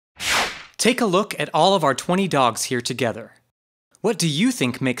Take a look at all of our 20 dogs here together. What do you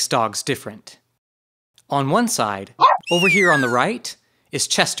think makes dogs different? On one side, over here on the right, is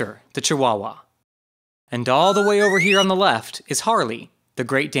Chester, the Chihuahua. And all the way over here on the left is Harley, the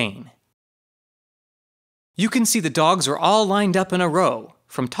Great Dane. You can see the dogs are all lined up in a row,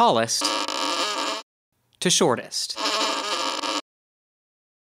 from tallest to shortest.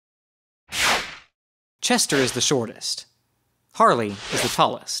 Chester is the shortest. Harley is the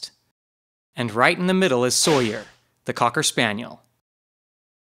tallest. And right in the middle is Sawyer, the Cocker Spaniel.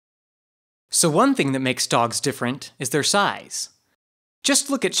 So one thing that makes dogs different is their size. Just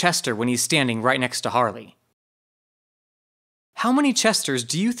look at Chester when he's standing right next to Harley. How many Chesters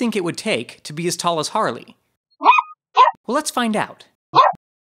do you think it would take to be as tall as Harley? Well, let's find out.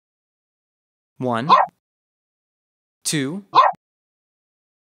 1, 2,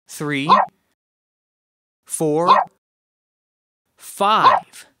 3, 4,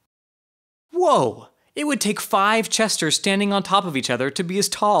 5. Whoa! It would take 5 Chesters standing on top of each other to be as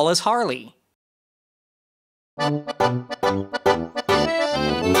tall as Harley.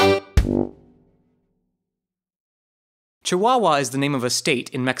 Chihuahua is the name of a state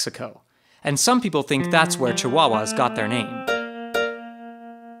in Mexico, and some people think that's where Chihuahuas got their name.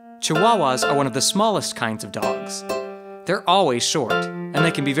 Chihuahuas are one of the smallest kinds of dogs. They're always short, and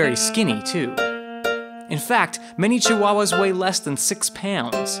they can be very skinny too. In fact, many Chihuahuas weigh less than 6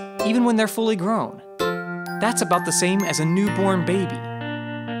 pounds, even when they're fully grown. That's about the same as a newborn baby.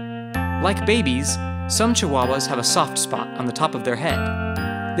 Like babies, some Chihuahuas have a soft spot on the top of their head.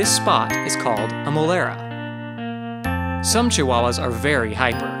 This spot is called a molera. Some Chihuahuas are very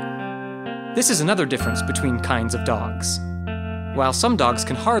hyper. This is another difference between kinds of dogs. While some dogs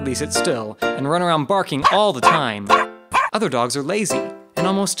can hardly sit still and run around barking all the time, other dogs are lazy and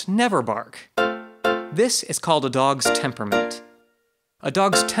almost never bark. This is called a dog's temperament. A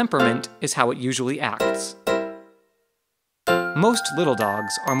dog's temperament is how it usually acts. Most little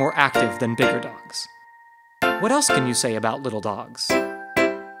dogs are more active than bigger dogs. What else can you say about little dogs?